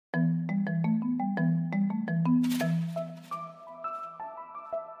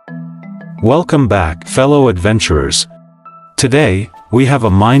Welcome back, fellow adventurers. Today, we have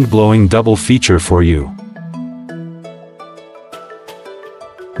a mind-blowing double feature for you.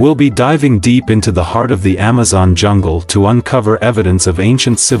 We'll be diving deep into the heart of the Amazon jungle to uncover evidence of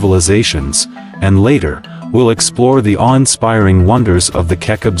ancient civilizations, and later, we'll explore the awe-inspiring wonders of the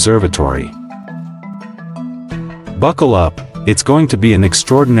Keck Observatory. Buckle up, it's going to be an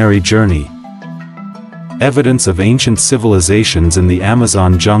extraordinary journey. Evidence of ancient civilizations in the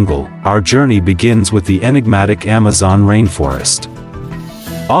Amazon jungle. Our journey begins with the enigmatic Amazon rainforest.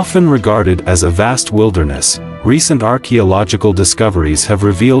 Often regarded as a vast wilderness, recent archaeological discoveries have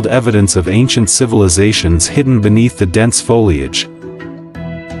revealed evidence of ancient civilizations hidden beneath the dense foliage.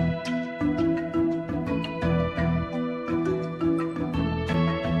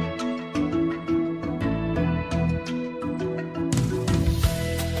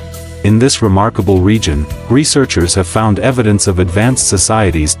 In this remarkable region, researchers have found evidence of advanced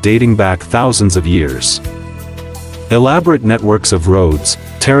societies dating back thousands of years. Elaborate networks of roads,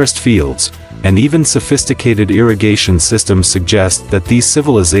 terraced fields, and even sophisticated irrigation systems suggest that these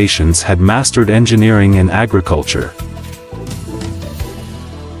civilizations had mastered engineering and agriculture.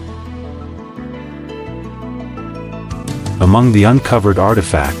 Among the uncovered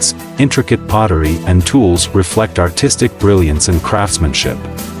artifacts, intricate pottery and tools reflect artistic brilliance and craftsmanship.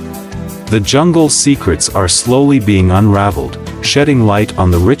 The jungle's secrets are slowly being unraveled, shedding light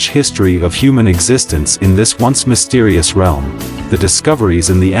on the rich history of human existence in this once mysterious realm. The discoveries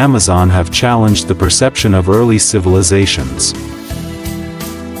in the Amazon have challenged the perception of early civilizations.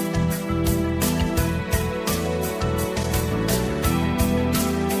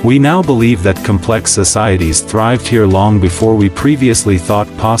 We now believe that complex societies thrived here long before we previously thought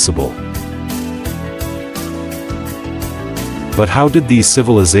possible. But how did these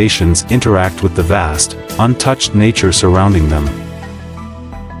civilizations interact with the vast, untouched nature surrounding them?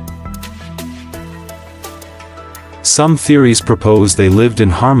 Some theories propose they lived in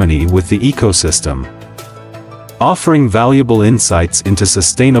harmony with the ecosystem, offering valuable insights into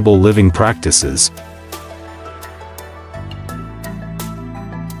sustainable living practices.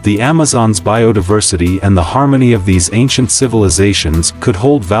 The Amazon's biodiversity and the harmony of these ancient civilizations could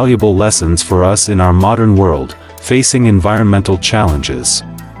hold valuable lessons for us in our modern world, facing environmental challenges.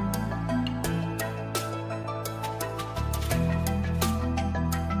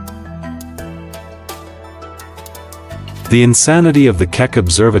 The insanity of the Keck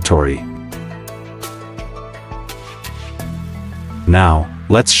Observatory. Now,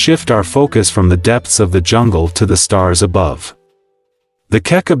 let's shift our focus from the depths of the jungle to the stars above. The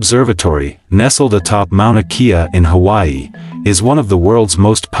Keck Observatory, nestled atop Mauna Kea in Hawaii, is one of the world's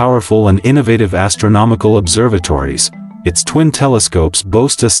most powerful and innovative astronomical observatories. Its twin telescopes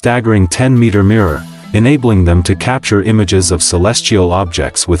boast a staggering 10-meter mirror, enabling them to capture images of celestial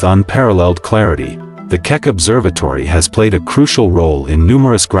objects with unparalleled clarity. The Keck Observatory has played a crucial role in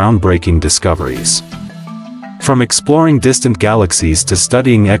numerous groundbreaking discoveries. From exploring distant galaxies to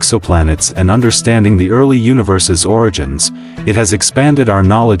studying exoplanets and understanding the early universe's origins, it has expanded our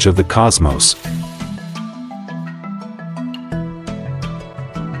knowledge of the cosmos.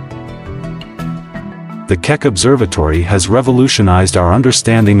 The Keck Observatory has revolutionized our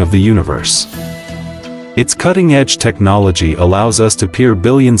understanding of the universe. Its cutting-edge technology allows us to peer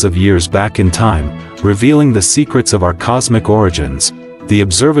billions of years back in time, revealing the secrets of our cosmic origins. The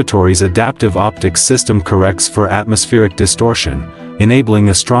observatory's adaptive optics system corrects for atmospheric distortion, enabling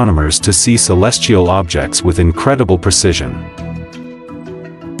astronomers to see celestial objects with incredible precision.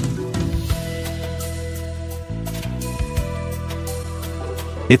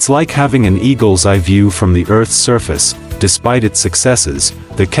 It's like having an eagle's eye view from the Earth's surface. Despite its successes,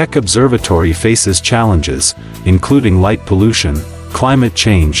 the Keck Observatory faces challenges, including light pollution, climate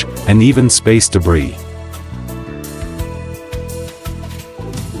change, and even space debris.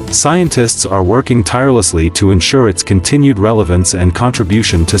 Scientists are working tirelessly to ensure its continued relevance and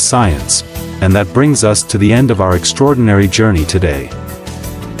contribution to science. And that brings us to the end of our extraordinary journey today.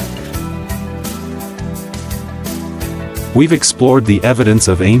 We've explored the evidence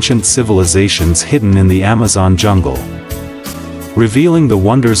of ancient civilizations hidden in the Amazon jungle, revealing the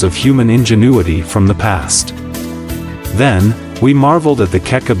wonders of human ingenuity from the past. Then, we marveled at the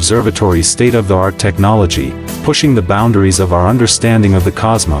Keck Observatory's state-of-the-art technology, pushing the boundaries of our understanding of the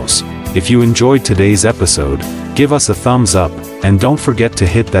cosmos. If you enjoyed today's episode, give us a thumbs up, and don't forget to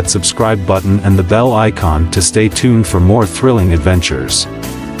hit that subscribe button and the bell icon to stay tuned for more thrilling adventures.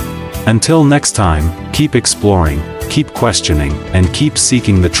 Until next time, keep exploring, keep questioning, and keep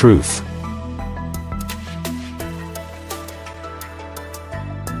seeking the truth.